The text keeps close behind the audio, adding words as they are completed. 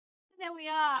There we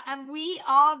are, and we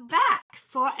are back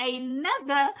for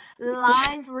another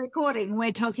live recording.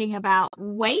 We're talking about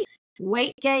weight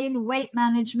gain, weight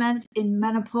management in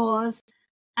menopause,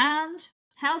 and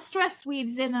how stress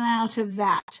weaves in and out of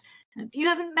that. If you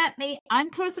haven't met me, I'm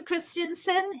Clarissa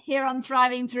Christensen here on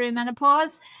Thriving Through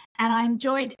Menopause, and I'm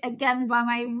joined again by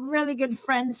my really good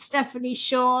friend Stephanie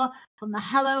Shaw from the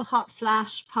Hello Hot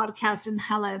Flash podcast and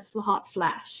Hello Hot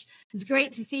Flash. It's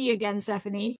great to see you again,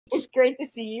 Stephanie. It's great to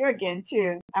see you again,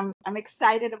 too. I'm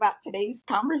excited about today's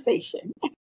conversation.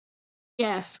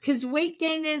 Yes, because weight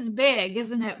gain is big,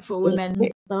 isn't it, for women,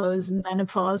 those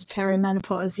menopause,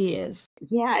 perimenopause years?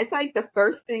 Yeah, it's like the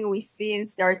first thing we see and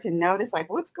start to notice,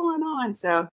 like, what's going on?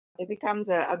 So it becomes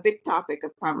a big topic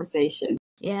of conversation.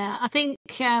 Yeah, I think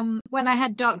when I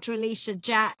had Dr. Alicia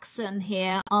Jackson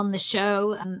here on the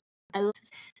show,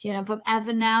 from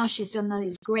Ever Now, she's done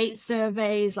these great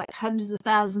surveys, like hundreds of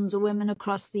thousands of women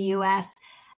across the US,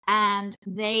 and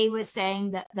they were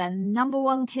saying that the number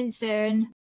one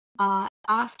concern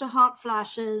after hot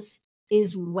flashes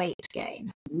is weight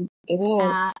gain.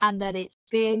 And that it's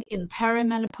big in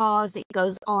perimenopause. It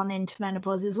goes on into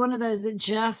menopause. It's one of those that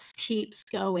just keeps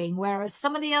going, whereas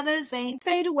some of the others, they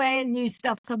fade away and new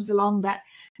stuff comes along, but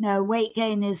no, weight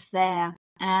gain is there.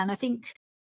 And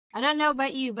I don't know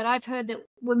about you, but I've heard that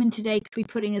women today could be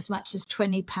putting as much as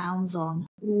 20 pounds on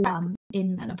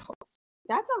in menopause.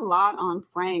 That's a lot on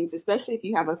frames, especially if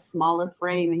you have a smaller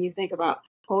frame and you think about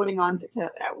holding on to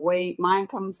that weight. Mine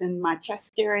comes in my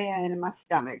chest area and in my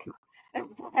stomach. And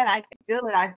I feel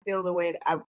it. I feel the way that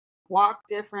I walk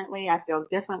differently. I feel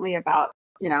differently about,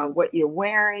 what you're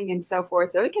wearing and so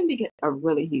forth. So it can be a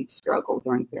really huge struggle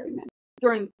during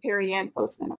peri and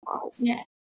postmenopause. Yeah.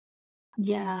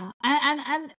 Yeah.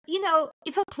 And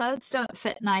if our clothes don't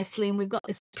fit nicely and we've got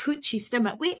this poochy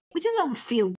stomach, we just don't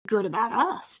feel good about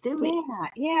us, do we?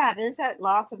 Yeah. There's that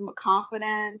loss of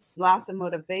confidence, loss of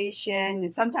motivation.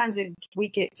 And sometimes we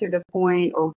get to the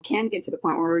point or can get to the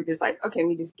point where we're just like, okay,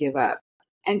 we just give up.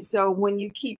 And so when you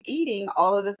keep eating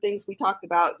all of the things we talked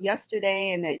about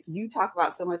yesterday and that you talk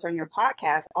about so much on your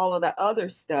podcast, all of the other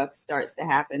stuff starts to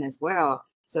happen as well.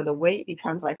 So the weight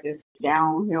becomes like this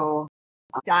downhill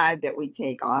dive that we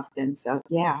take often. So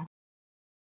yeah.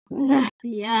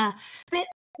 Yeah. But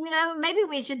maybe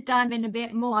we should dive in a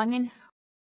bit more. I mean,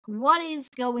 what is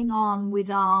going on with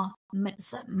our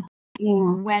metabolism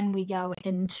when we go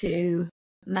into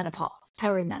menopause,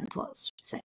 perimenopause,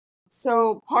 say?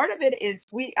 So part of it is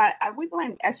we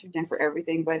blame estrogen for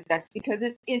everything, but that's because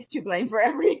it's to blame for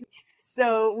everything.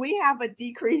 So we have a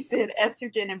decrease in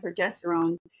estrogen and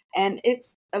progesterone, and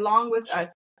it's along with us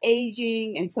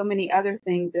aging and so many other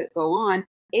things that go on,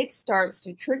 it starts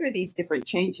to trigger these different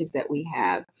changes that we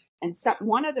have. And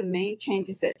one of the main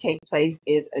changes that take place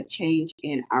is a change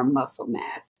in our muscle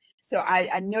mass. So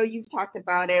I know you've talked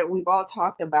about it. We've all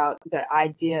talked about the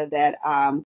idea that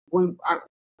when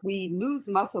we lose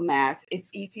muscle mass,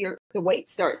 it's easier, the weight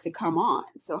starts to come on.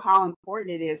 So how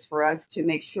important it is for us to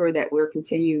make sure that we're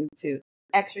continuing to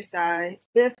exercise,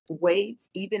 lift weights.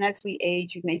 Even as we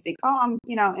age, you may think, I'm,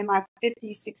 in my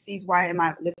 50s, 60s, why am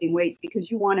I lifting weights? Because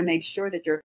you want to make sure that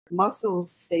your muscles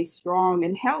stay strong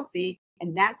and healthy.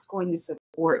 And that's going to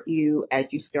support you as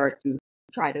you start to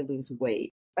try to lose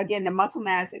weight. Again, the muscle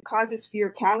mass, it causes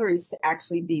fewer calories to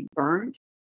actually be burned.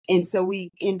 And so we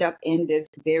end up in this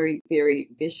very, very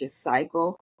vicious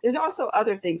cycle. There's also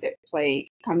other things that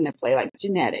come into play, like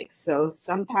genetics. So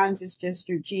sometimes it's just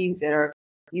your genes that are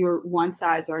you're one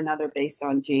size or another based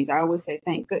on genes. I always say,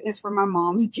 thank goodness for my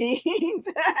mom's genes.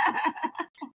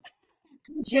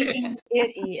 Genes,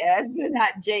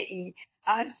 not J-E.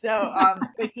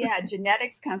 But yeah,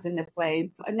 genetics comes into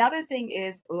play. Another thing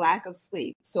is lack of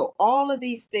sleep. So all of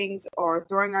these things are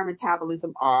throwing our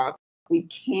metabolism off. We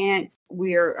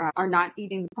are not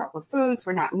eating the proper foods.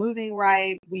 We're not moving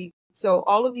right. So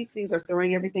all of these things are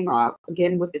throwing everything off,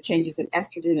 again, with the changes in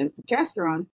estrogen and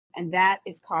progesterone. And that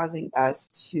is causing us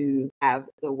to have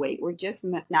the weight. We're just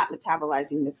not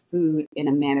metabolizing the food in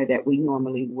a manner that we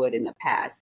normally would in the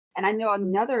past. And I know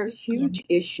another huge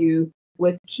issue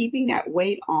with keeping that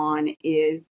weight on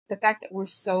is the fact that we're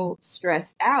so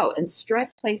stressed out. And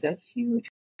stress plays a huge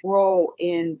role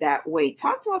in that weight.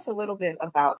 Talk to us a little bit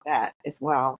about that as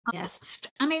well. Yes.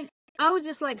 I mean, I would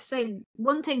just like to say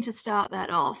one thing to start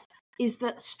that off is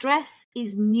that stress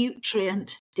is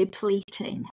nutrient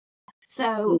depleting.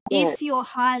 So if you're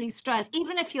highly stressed,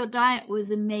 even if your diet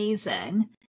was amazing,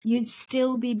 you'd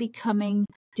still be becoming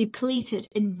depleted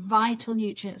in vital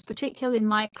nutrients, particularly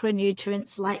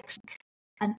micronutrients like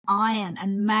and iron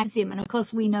and magnesium. And of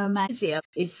course, we know magnesium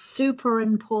is super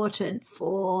important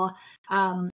for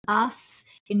us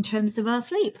in terms of our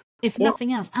sleep. if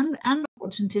nothing else, and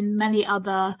important in many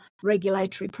other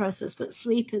regulatory processes, but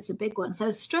sleep is a big one. So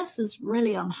stress is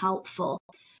really unhelpful.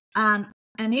 And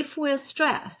if we're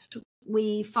stressed,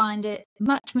 we find it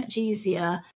much, much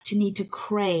easier to need to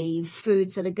crave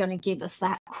foods that are going to give us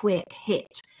that quick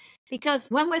hit. Because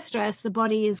when we're stressed, the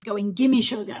body is going, gimme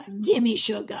sugar,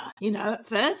 at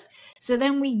first. So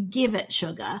then we give it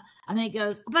sugar and then it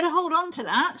goes, I better hold on to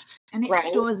that. And it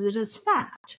stores it as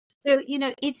fat. So,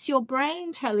 it's your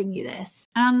brain telling you this.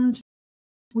 And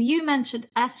you mentioned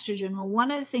estrogen. Well,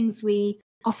 one of the things we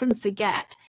often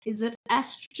forget is that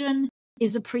estrogen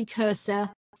is a precursor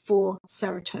for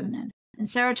serotonin. And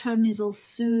serotonin is all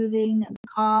soothing and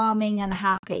calming and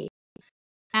happy.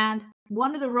 And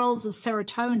one of the roles of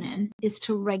serotonin is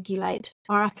to regulate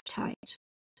our appetite.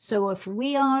 So if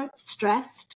we are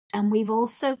stressed and we've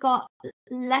also got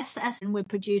less estrogen, we're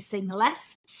producing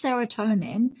less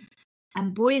serotonin.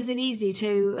 And boy, is it easy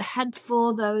to head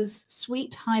for those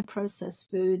sweet, high processed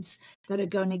foods that are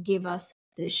going to give us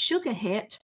the sugar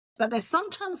hit, but they're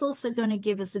sometimes also going to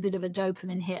give us a bit of a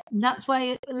dopamine hit. And that's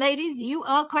why, ladies, you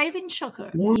are craving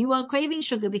sugar. Yeah. You are craving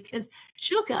sugar because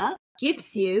sugar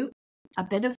gives you a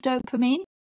bit of dopamine,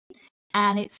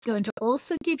 and it's going to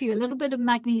also give you a little bit of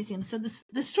magnesium. So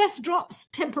the stress drops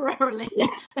temporarily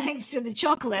thanks to the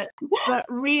chocolate. But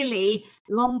really,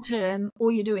 long term,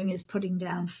 all you're doing is putting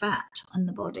down fat on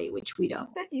the body, which we don't.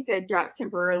 That you said drops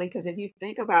temporarily, because if you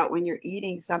think about when you're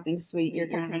eating something sweet, you're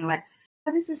kind of like,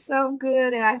 oh, this is so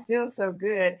good and I feel so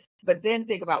good. But then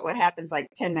think about what happens like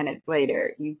 10 minutes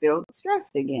later. You feel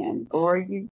stressed again, or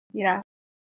Yeah.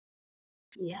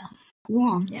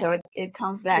 So it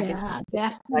comes back. Yeah, it's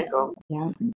a cycle.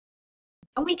 Yeah.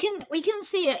 And we can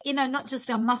see it, not just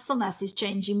our muscle mass is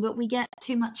changing, but we get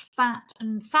too much fat,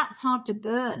 and fat's hard to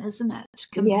burn, isn't it?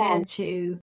 Compared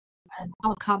to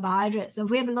our carbohydrates. And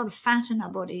if we have a lot of fat in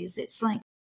our bodies, it's like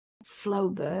slow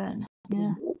burn.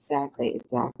 Yeah. Exactly.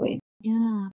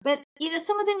 Yeah. But,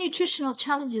 some of the nutritional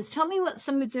challenges, tell me what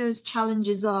some of those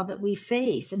challenges are that we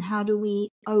face and how do we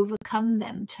overcome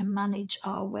them to manage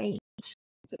our weight?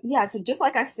 So just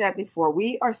like I said before,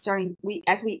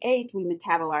 as we age, we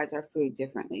metabolize our food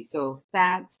differently. So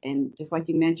fats and, just like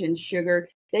you mentioned, sugar,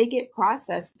 they get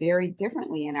processed very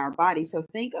differently in our body. So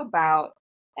think about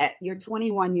at your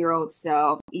 21-year-old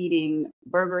self eating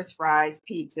burgers, fries,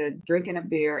 pizza, drinking a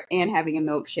beer, and having a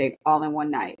milkshake all in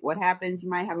one night. What happens? You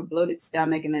might have a bloated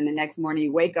stomach, and then the next morning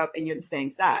you wake up and you're the same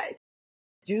size.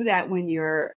 Do that when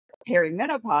you're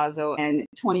perimenopausal and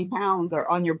 20 pounds are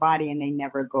on your body and they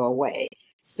never go away.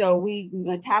 So we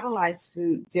metabolize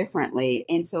food differently.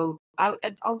 And so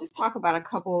I'll just talk about a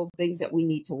couple of things that we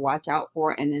need to watch out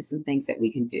for, and then some things that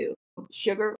we can do.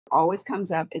 Sugar always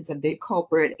comes up. It's a big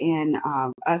culprit in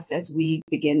us as we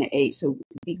begin to age. So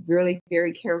be really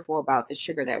very careful about the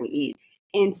sugar that we eat.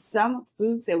 And some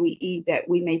foods that we eat that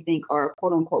we may think are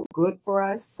quote unquote good for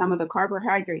us, some of the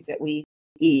carbohydrates that we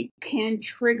eat can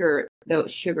trigger the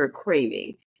sugar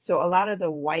craving. So a lot of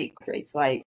the white grades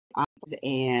like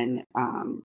and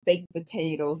baked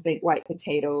white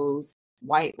potatoes,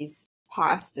 white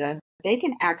pasta, they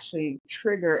can actually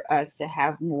trigger us to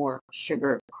have more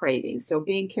sugar cravings. So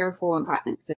being careful and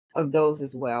cognizant of those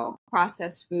as well.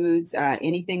 Processed foods,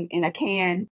 anything in a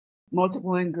can,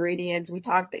 multiple ingredients. We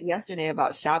talked yesterday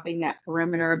about shopping that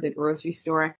perimeter of the grocery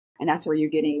store, and that's where you're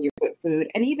getting your good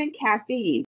food, and even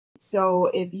caffeine. So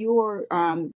if you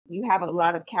have a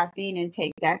lot of caffeine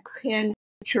intake, that can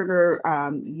trigger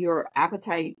your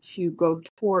appetite to go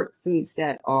toward foods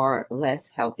that are less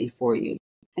healthy for you.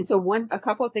 And so a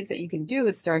couple of things that you can do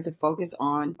is start to focus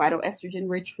on phytoestrogen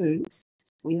rich foods.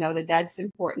 We know that that's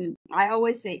important. I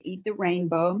always say eat the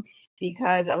rainbow,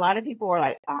 because a lot of people are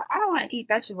like, I don't want to eat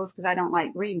vegetables because I don't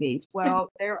like green beans. Well,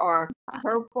 there are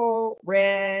purple,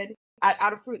 red,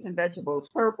 out of fruits and vegetables,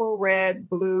 purple, red,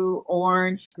 blue,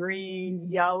 orange, green,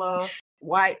 yellow,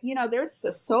 white. There's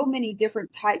so many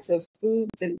different types of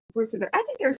foods and fruits. I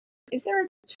think is there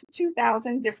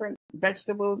 2,000 different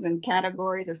vegetables and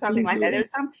categories or something like that?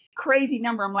 There's some crazy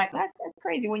number. I'm like, that's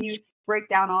crazy when you break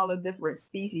down all the different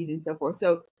species and so forth.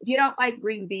 So if you don't like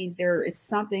green beans, there is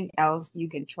something else you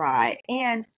can try.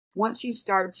 And once you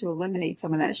start to eliminate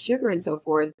some of that sugar and so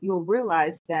forth, you'll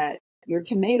realize that your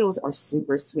tomatoes are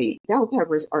super sweet. Bell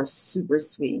peppers are super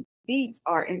sweet. Beets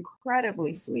are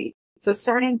incredibly sweet. So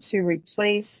starting to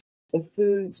replace the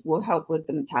foods will help with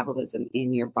the metabolism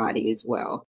in your body as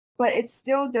well. But it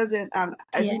still doesn't, I'm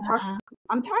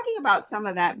talking about some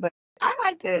of that, but I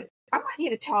want you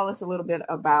to tell us a little bit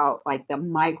about like the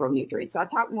micronutrients. So I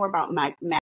talk more about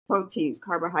proteins,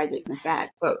 carbohydrates, and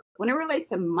fats. But when it relates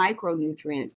to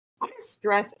micronutrients, how does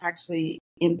stress actually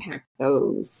impact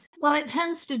those? Well, it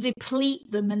tends to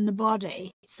deplete them in the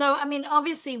body. So, I mean,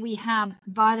 obviously we have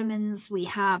vitamins, we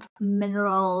have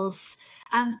minerals,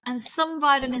 and some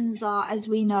vitamins are, as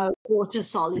we know, water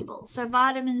soluble. So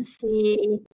vitamin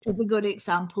C is a good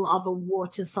example of a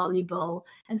water soluble.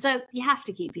 And so you have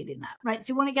to keep eating that, right?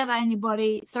 So you want to get that in your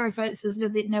body. Sorry, folks, there's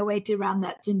no way to around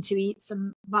that than to eat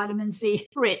some vitamin C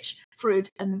rich fruit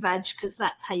and veg, because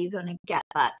that's how you're going to get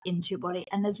that into your body.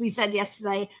 And as we said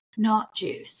yesterday, not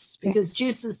juice, because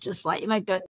juice is just like, you might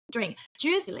go drink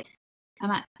juice.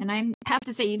 And I have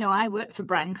to say, I worked for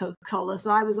brand Coca-Cola,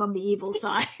 so I was on the evil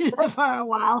side for a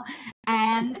while.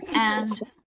 And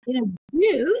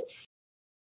juice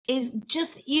is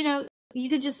just, you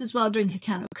could just as well drink a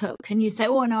can of Coke. And you say,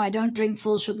 oh, no, I don't drink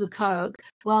full sugar Coke.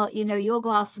 Well, your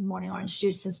glass of morning orange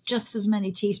juice has just as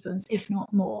many teaspoons, if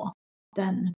not more,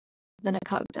 than a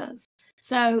Coke does.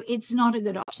 So it's not a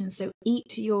good option. So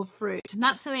eat your fruit. And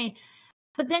that's the way.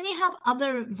 But then you have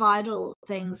other vital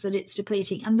things that it's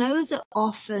depleting. And those are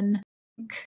often,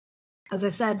 as I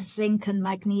said, zinc and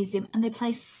magnesium. And they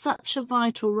play such a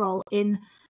vital role in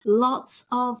lots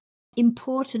of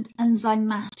important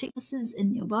enzymatic processes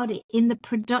in your body, in the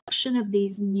production of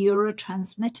these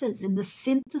neurotransmitters, in the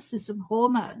synthesis of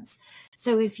hormones.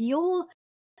 So if you're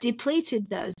depleted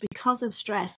those because of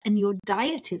stress and your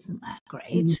diet isn't that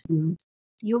great,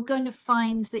 you're going to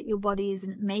find that your body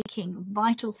isn't making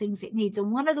vital things it needs.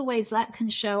 And one of the ways that can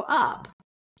show up,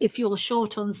 if you're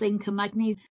short on zinc and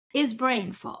magnesium, is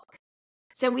brain fog.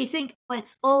 So we think,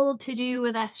 it's all to do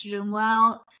with estrogen.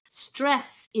 Well,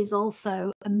 stress is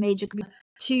also a major contributor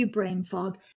to brain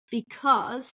fog,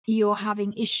 because you're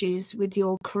having issues with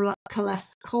your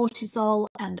cortisol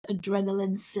and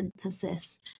adrenaline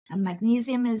synthesis. And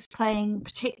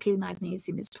particularly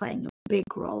magnesium is playing a big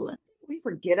role in. We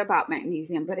forget about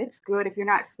magnesium, but it's good if you're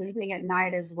not sleeping at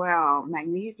night as well.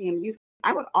 Magnesium,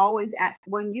 I would always ask,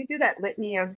 when you do that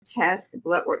litany of tests,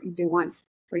 blood work you do once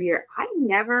per year, I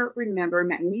never remember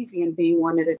magnesium being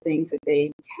one of the things that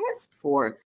they test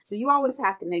for. So you always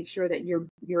have to make sure that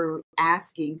you're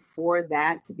asking for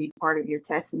that to be part of your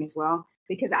testing as well.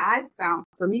 Because I found,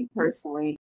 for me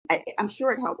personally, I'm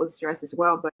sure it helped with stress as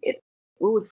well, but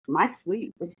my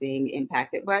sleep was being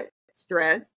impacted. But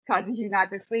stress causes you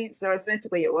not to sleep. So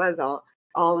essentially it was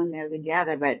all in there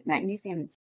together, but magnesium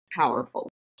is powerful.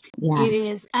 Yeah. It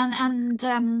is.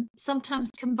 And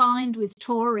sometimes combined with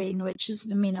taurine, which is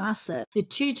an amino acid, the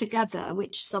two together,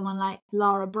 which someone like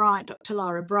Dr.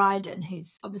 Laura Briden,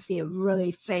 who's obviously a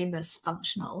really famous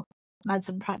functional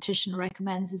medicine practitioner,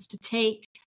 recommends, is to take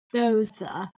those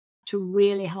to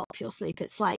really help your sleep.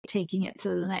 It's like taking it to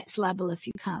the next level if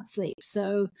you can't sleep.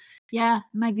 So yeah,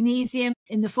 magnesium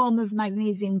in the form of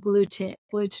magnesium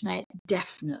glutamate,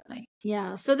 definitely.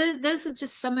 Yeah, so those are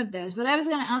just some of those. But I was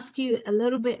going to ask you a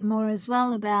little bit more as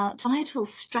well about vital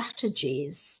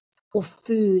strategies or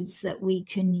foods that we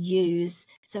can use.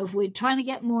 So if we're trying to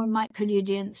get more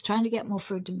micronutrients, trying to get more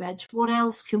fruit and veg, what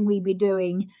else can we be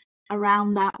doing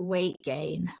around that weight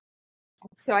gain?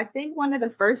 So I think one of the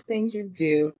first things you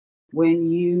do when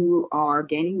you are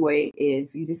gaining weight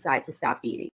is you decide to stop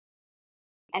eating.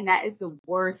 And that is the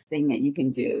worst thing that you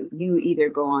can do. You either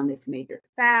go on this major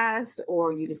fast,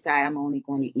 or you decide I'm only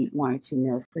going to eat 1 or 2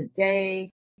 meals per day,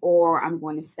 or I'm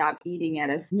going to stop eating at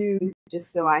a snooze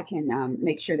just so I can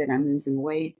make sure that I'm losing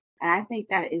weight. And I think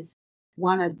that is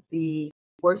one of the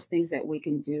worst things that we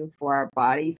can do for our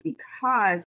bodies,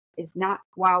 because it's not,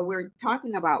 while we're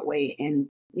talking about weight and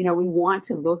we want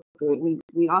to look good,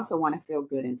 we also want to feel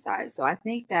good inside. So I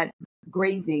think that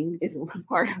grazing is one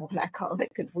part of what I call it,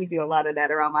 because we do a lot of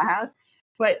that around my house.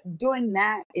 But doing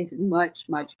that is much,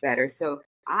 much better. So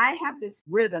I have this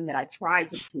rhythm that I try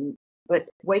to keep, but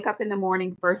wake up in the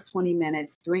morning, first 20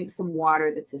 minutes, drink some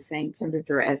water that's the same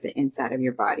temperature as the inside of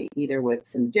your body, either with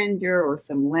some ginger or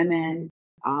some lemon.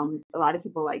 A lot of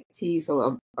people like tea,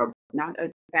 so not a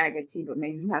bag of tea, but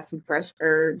maybe you have some fresh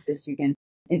herbs that you can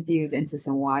infuse into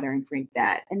some water and drink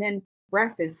that. And then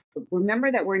breakfast,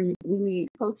 remember that we need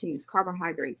proteins,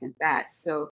 carbohydrates, and fats.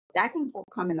 So that can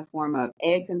come in the form of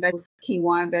eggs and vegetables,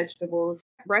 quinoa and vegetables.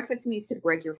 Breakfast needs to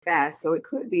break your fast. So it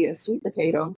could be a sweet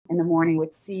potato in the morning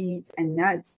with seeds and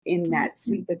nuts in that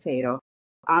sweet potato.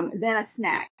 Then a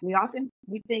snack.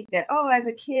 We think that, as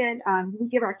a kid, we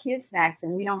give our kids snacks,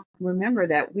 and we don't remember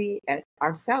that we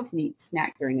ourselves need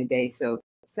snack during the day. So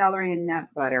celery and nut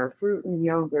butter, fruit and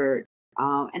yogurt,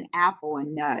 an apple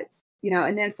and nuts,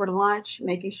 and then for lunch,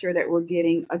 making sure that we're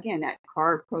getting, again, that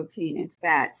carb, protein, and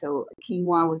fat. So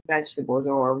quinoa with vegetables,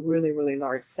 or a really, really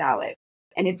large salad.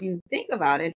 And if you think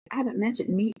about it, I haven't mentioned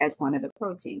meat as one of the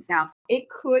proteins. Now, it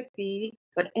could be,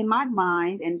 but in my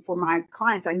mind and for my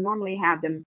clients, I normally have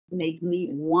them make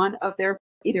meat one of their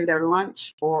either their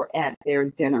lunch or at their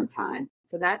dinner time.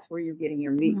 So that's where you're getting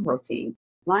your meat protein.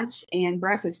 Lunch and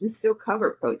breakfast, we still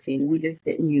cover protein. We just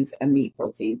didn't use a meat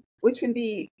protein, which can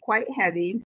be quite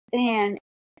heavy. And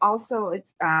also,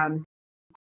 it's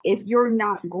if you're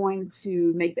not going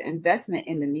to make the investment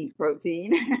in the meat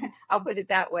protein, I'll put it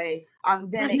that way,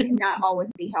 then it cannot always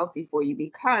be healthy for you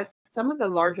because some of the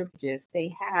larger fishes,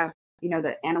 they have,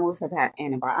 the animals have had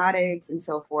antibiotics and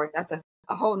so forth. That's a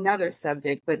whole nother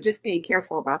subject, but just being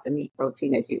careful about the meat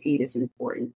protein that you eat is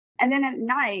important. And then at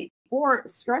night, for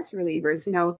stress relievers,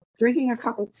 drinking a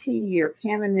cup of tea or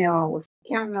chamomile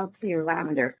tea or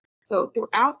lavender. So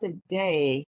throughout the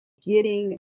day,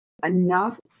 getting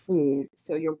enough food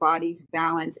so your body's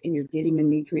balanced and you're getting the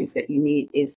nutrients that you need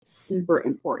is super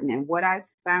important. And what I've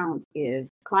found is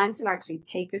clients who actually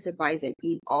take this advice and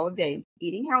eat all day,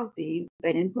 eating healthy,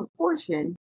 but in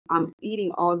proportion,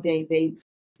 eating all day,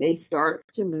 they start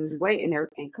to lose weight and they're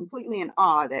completely in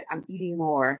awe that I'm eating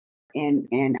more and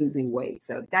losing weight.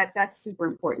 So that's super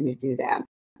important to do that.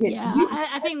 Yeah,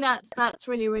 I think that's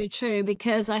really, really true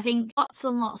because I think lots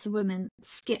and lots of women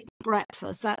skip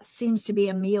breakfast. That seems to be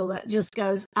a meal that just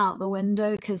goes out the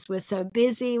window because we're so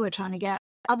busy. We're trying to get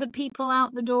other people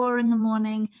out the door in the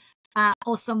morning.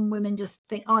 Or some women just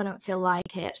think, oh, I don't feel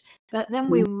like it. But then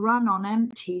we run on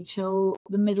empty till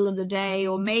the middle of the day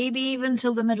or maybe even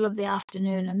till the middle of the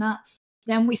afternoon. And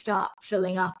then we start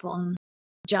filling up on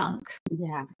junk.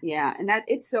 Yeah. And that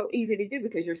it's so easy to do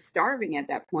because you're starving at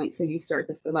that point. So you start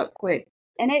to fill up quick.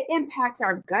 And it impacts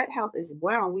our gut health as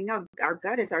well. We know our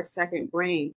gut is our second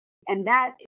brain. And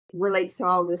that relates to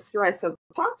all this stress. So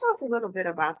talk to us a little bit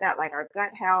about that, like our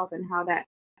gut health and how that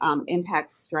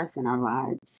impacts stress in our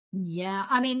lives. Yeah,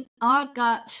 our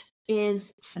gut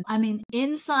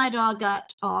inside our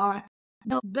gut are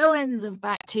billions of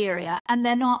bacteria, and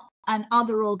they're not, and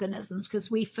other organisms, because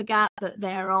we forget that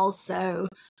they're also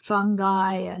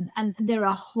fungi, and they're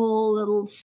a whole little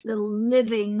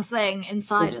living thing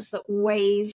inside us that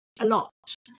weighs a lot.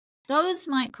 Those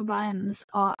microbiome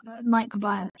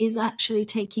is actually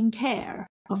taking care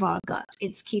of our gut.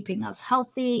 It's keeping us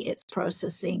healthy. It's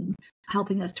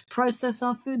helping us to process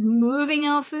our food, moving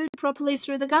our food properly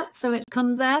through the gut so it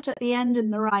comes out at the end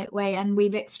in the right way and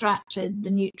we've extracted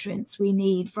the nutrients we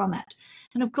need from it.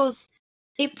 And of course,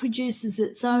 it produces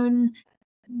its own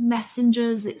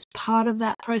messengers. It's part of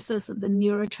that process of the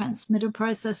neurotransmitter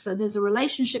process. So there's a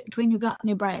relationship between your gut and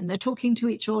your brain. They're talking to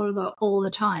each other all the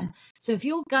time. So if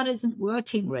your gut isn't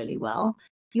working really well,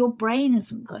 your brain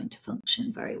isn't going to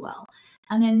function very well.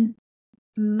 And in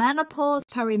menopause,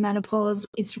 perimenopause,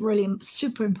 it's really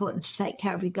super important to take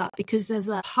care of your gut because there's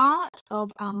a part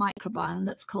of our microbiome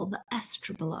that's called the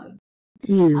estrobolome.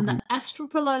 And the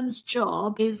estrobolome's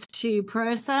job is to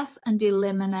process and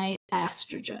eliminate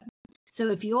estrogen. So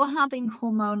if you're having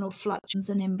hormonal fluctuations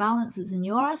and imbalances and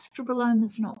your estrobolome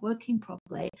is not working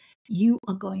properly, you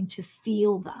are going to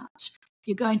feel that.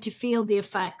 You're going to feel the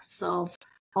effects of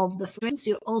the foods.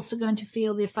 You're also going to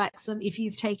feel the effects of if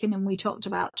you've taken, and we talked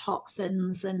about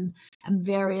toxins and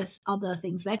various other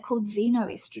things. They're called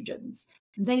xenoestrogens.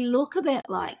 They look a bit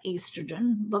like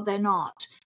estrogen, but they're not.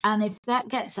 And if that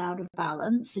gets out of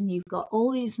balance and you've got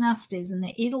all these nasties, and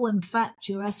it'll infect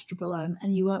your estrobolome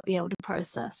and you won't be able to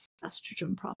process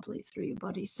estrogen properly through your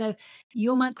body. So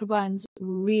your microbiome's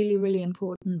really, really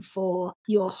important for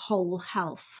your whole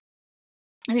health.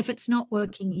 And if it's not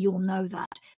working, you'll know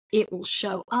that. It will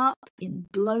show up in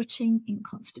bloating, in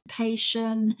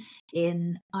constipation,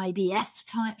 in IBS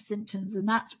type symptoms. And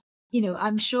that's,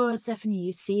 I'm sure, Stephanie,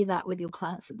 you see that with your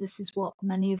clients, that this is what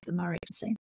many of them are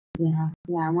experiencing. Yeah.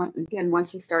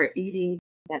 Once you start eating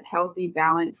that healthy,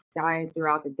 balanced diet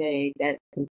throughout the day, that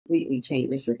completely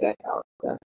changes your gut health.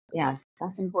 So, yeah,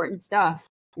 that's important stuff.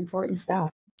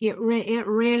 It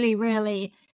really,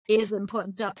 really is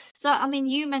important stuff. So,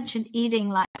 you mentioned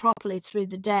eating properly through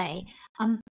the day.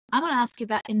 I'm going to ask you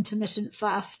about intermittent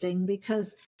fasting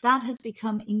because that has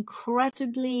become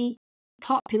incredibly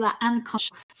popular and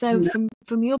conscious. So,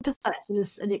 from your perspective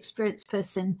as an experienced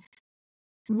person,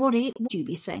 what would you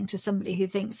be saying to somebody who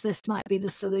thinks this might be the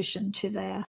solution to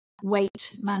their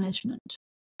weight management?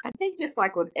 I think just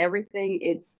like with everything,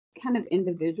 it's kind of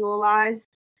individualized.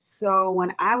 So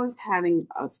when I was having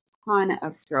a ton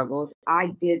of struggles,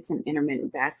 I did some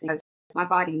intermittent fasting because my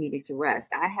body needed to rest.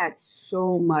 I had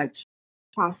so much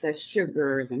processed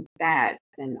sugars and fats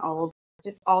and all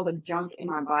the junk in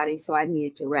my body. So I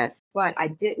needed to rest, but I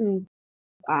didn't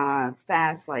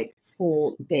fast like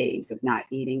full days of not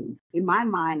eating. In my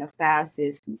mind, a fast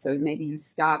is so maybe you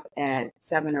stop at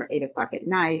 7 or 8 o'clock at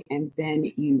night and then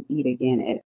you eat again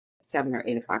at 7 or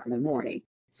 8 o'clock in the morning.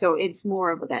 So it's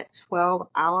more of that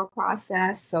 12-hour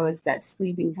process. So it's that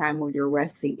sleeping time where you're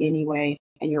resting anyway,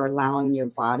 and you're allowing your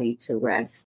body to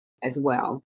rest as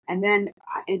well. And then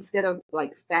instead of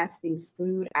like fasting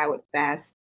food, I would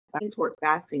fast toward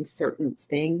fasting certain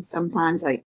things. Sometimes,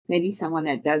 like maybe someone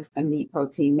that does a meat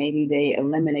protein, maybe they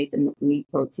eliminate the meat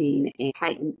protein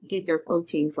and get their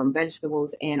protein from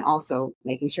vegetables, and also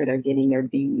making sure they're getting their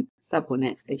B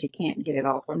supplements, because you can't get it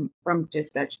all from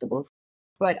just vegetables.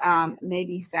 But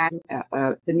maybe fat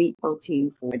the meat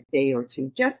protein for a day or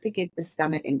two, just to get the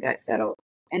stomach and gut settled.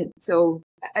 And so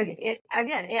I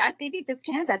think it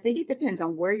depends. I think it depends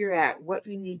on where you're at, what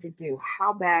you need to do,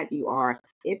 how bad you are.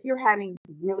 If you're having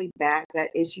really bad gut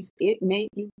issues, it may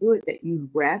be good that you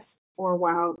rest for a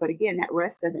while. But again, that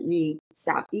rest doesn't mean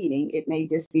stop eating. It may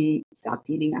just be stop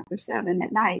eating after 7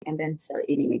 at night and then start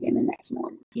eating again the next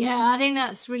morning. Yeah, I think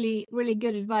that's really, really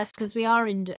good advice, because we are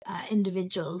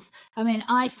individuals. I mean,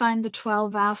 I find the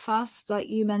 12-hour fast, like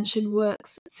you mentioned,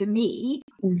 works for me,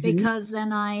 because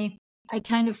then I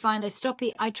kind of find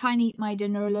I try and eat my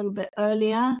dinner a little bit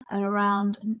earlier, at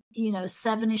around,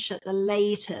 7-ish at the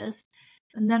latest.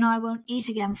 And then I won't eat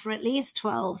again for at least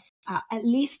 12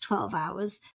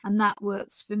 hours. And that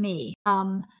works for me.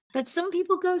 But some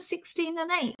people go 16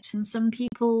 and 8, and some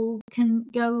people can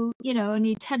go,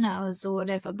 only 10 hours or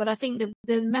whatever. But I think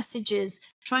the message is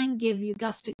try and give your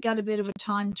gut a bit of a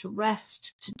time to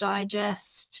rest, to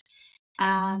digest,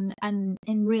 and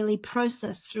really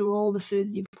process through all the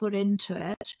food you've put into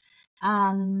it.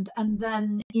 And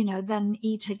then, then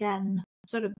eat again.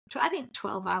 Sort of, I think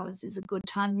 12 hours is a good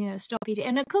time, stop eating.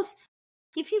 And of course,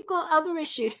 if you've got other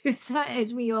issues,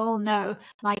 as we all know,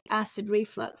 like acid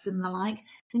reflux and the like,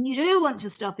 then you do want to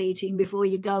stop eating before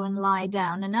you go and lie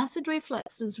down. And acid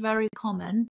reflux is very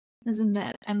common, isn't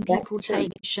it? And people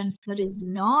take action that is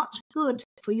not good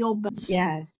for your bones.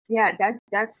 Yes. Yeah,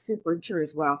 that's super true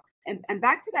as well. And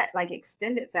back to that, like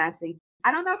extended fasting,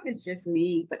 I don't know if it's just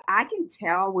me, but I can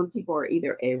tell when people are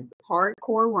either a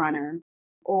hardcore runner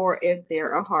or if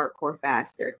they're a hardcore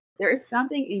faster. There is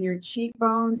something in your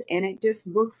cheekbones, and it just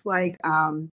looks like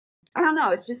I don't know,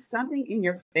 it's just something in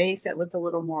your face that looks a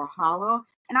little more hollow.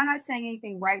 And I'm not saying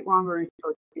anything right, wrong, or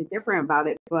indifferent about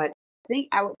it, but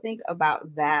I would think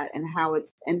about that and how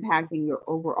it's impacting your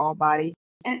overall body.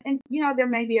 And there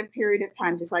may be a period of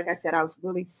time, just like I said, I was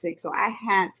really sick, so I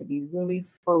had to be really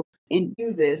focused and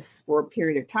do this for a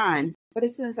period of time. But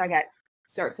as soon as I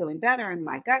start feeling better and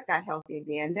my gut got healthy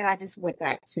again, then I just went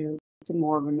back to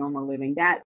more of a normal living.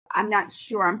 That I'm not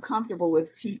sure I'm comfortable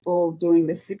with people doing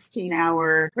the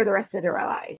 16-hour for the rest of their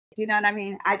life. Do you know what I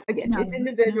mean? It's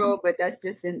individual, but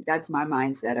that's my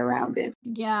mindset around it.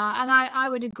 Yeah, and I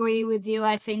would agree with you.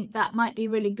 I think that might be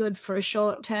really good for a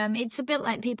short term. It's a bit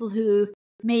like people who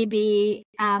maybe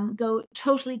go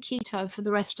totally keto for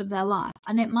the rest of their life.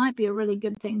 And it might be a really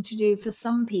good thing to do for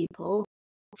some people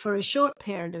for a short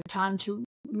period of time to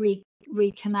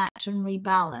reconnect and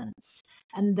rebalance,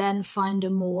 and then find a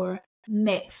more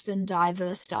mixed and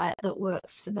diverse diet that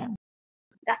works for them.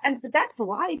 But that's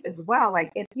life as well.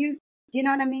 Like do you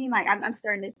know what I mean? Like I'm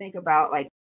starting to think about like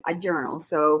a journal.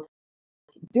 So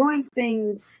doing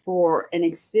things for an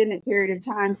extended period of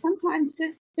time, sometimes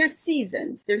just there's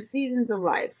seasons of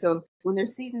life. So when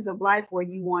there's seasons of life where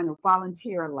you want to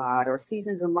volunteer a lot, or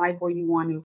seasons of life where you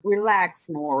want to relax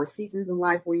more, or seasons of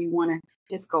life where you want to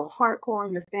just go hardcore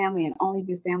in your family and only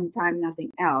do family time,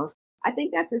 nothing else. I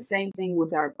think that's the same thing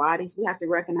with our bodies. We have to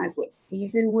recognize what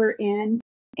season we're in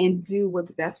and do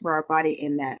what's best for our body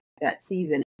in that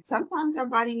season. Sometimes our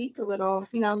body needs a little,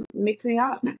 mixing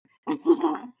up.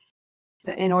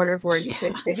 In order for it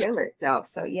to heal itself.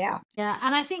 So yeah.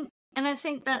 And I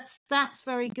think that's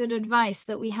very good advice,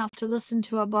 that we have to listen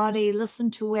to our body,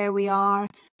 listen to where we are,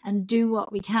 and do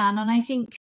what we can. And I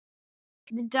think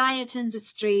the diet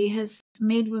industry has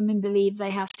made women believe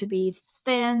they have to be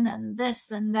thin and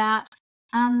this and that,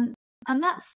 and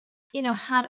that's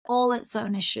had all its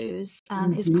own issues,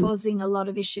 and is causing a lot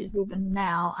of issues even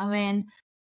now. I mean,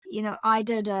 I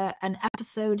did an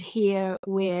episode here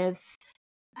with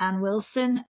Ann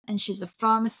Wilson, and she's a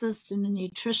pharmacist and a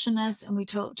nutritionist, and we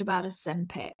talked about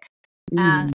Ozempic.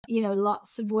 And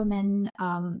lots of women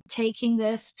taking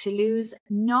this to lose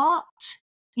not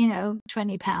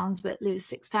 20 pounds, but lose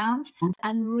 6 pounds,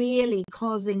 and really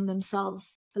causing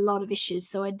themselves a lot of issues.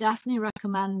 So I definitely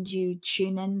recommend you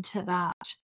tune into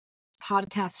that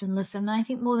podcast and listen. And I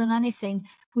think more than anything,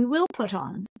 we will put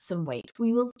on some weight.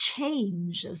 We will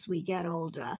change as we get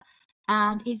older.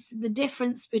 And it's the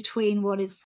difference between what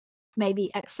is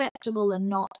maybe acceptable and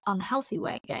not unhealthy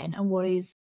weight gain, and what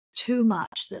is too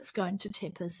much that's going to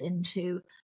tip us into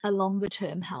a longer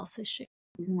term health issue.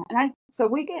 Yeah, and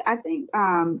I think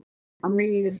I'm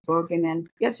reading this book, and then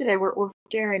yesterday we're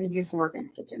getting ready to do some work in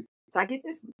the kitchen. So I get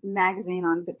this magazine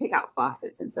on to pick out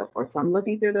faucets and so forth. So I'm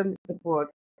looking through the book,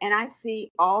 and I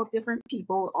see all different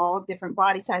people, all different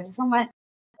body sizes. So I'm like,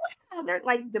 wow, they're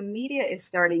like, the media is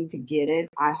starting to get it,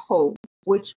 I hope,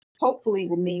 which hopefully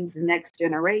will means the next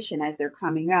generation as they're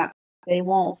coming up, they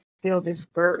won't feel this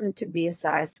burden to be a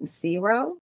size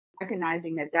zero,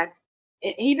 recognizing that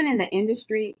even in the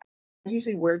industry, I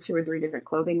usually wear two or three different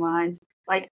clothing lines.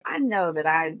 Like, I know that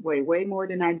I weigh way more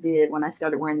than I did when I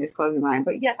started wearing this clothing line,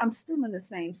 but yet I'm still in the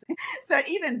same. So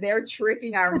even they're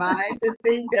tricking our minds to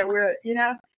think that we're.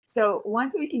 So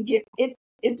once we can get it,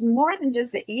 it's more than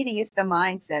just the eating, it's the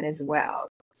mindset as well.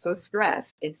 So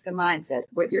stress, it's the mindset.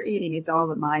 What you're eating, it's all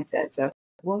the mindset. So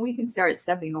when we can start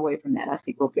stepping away from that, I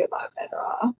think we'll be a lot better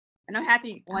off. And I'm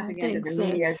happy once I again that think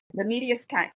so. the media's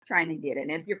trying to get it.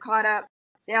 And if you're caught up,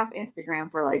 stay off Instagram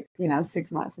for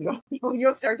 6 months ago.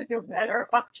 You'll start to feel better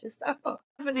about yourself.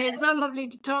 Stephanie, it's so lovely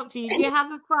to talk to you. Do you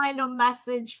have a final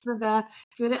message for the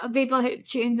people who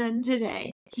tuned in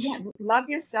today? Yeah, love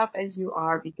yourself as you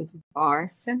are, because you are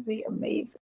simply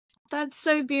amazing. That's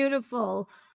so beautiful.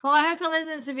 Well, I hope our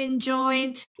listeners have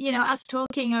enjoyed, us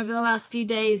talking over the last few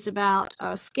days about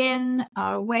our skin,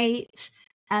 our weight,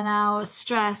 and our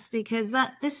stress, because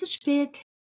there's such big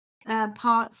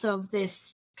parts of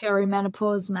this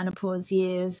perimenopause, menopause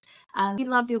years. And we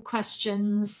love your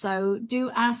questions, so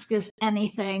do ask us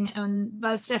anything, and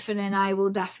both Stephanie and I will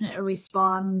definitely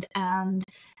respond and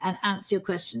answer your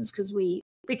questions,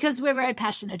 because we're very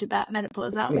passionate about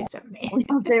menopause, aren't we, Stephanie?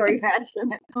 I'm very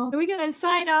passionate. We're going to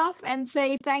sign off and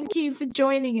say thank you for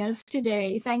joining us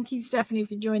today. Thank you, Stephanie,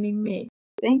 for joining me.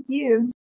 Thank you.